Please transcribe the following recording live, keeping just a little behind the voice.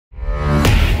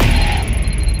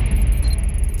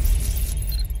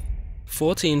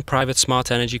14 private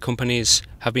smart energy companies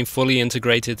have been fully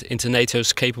integrated into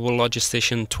NATO's Capable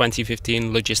Logistician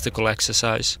 2015 logistical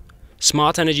exercise.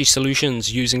 Smart energy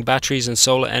solutions using batteries and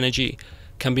solar energy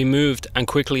can be moved and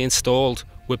quickly installed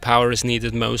where power is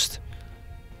needed most.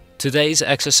 Today's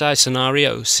exercise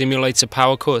scenario simulates a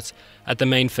power cut at the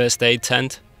main first aid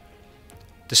tent.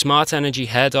 The Smart Energy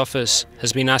head office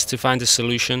has been asked to find a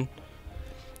solution.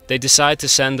 They decide to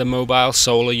send a mobile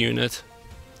solar unit.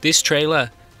 This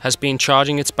trailer has been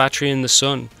charging its battery in the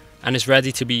sun and is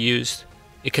ready to be used.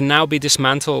 It can now be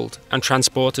dismantled and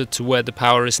transported to where the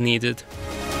power is needed.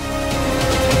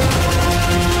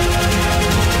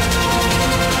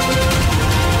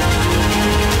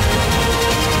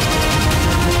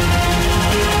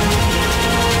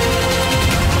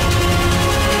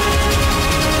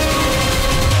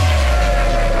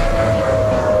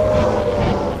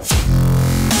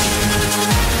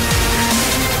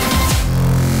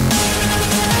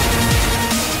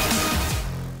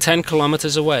 "10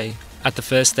 kilometers away, at the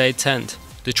first aid tent,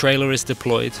 the trailer is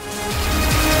deployed.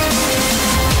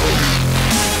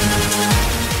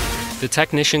 The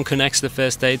technician connects the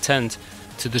first aid tent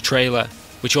to the trailer,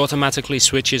 which automatically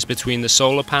switches between the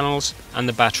solar panels and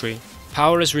the battery.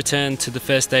 Power is returned to the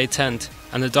first aid tent,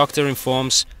 and the doctor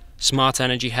informs Smart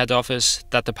Energy head office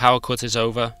that the power cut is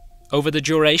over. Over the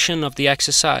duration of the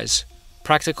exercise,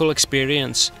 practical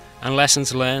experience and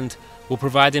lessons learned will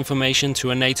provide information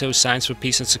to a NATO Science for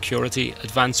Peace and Security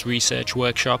Advanced Research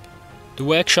workshop. The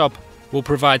workshop will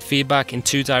provide feedback in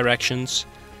two directions.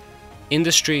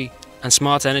 Industry and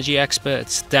smart energy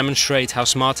experts demonstrate how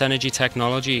smart energy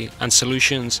technology and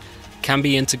solutions can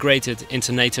be integrated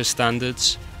into NATO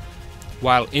standards,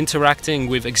 while interacting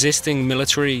with existing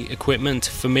military equipment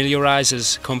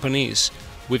familiarizes companies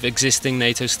with existing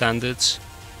NATO standards.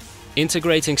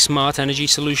 Integrating smart energy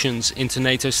solutions into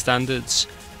NATO standards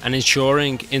and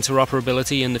ensuring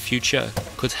interoperability in the future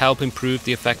could help improve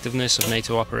the effectiveness of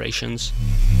NATO operations.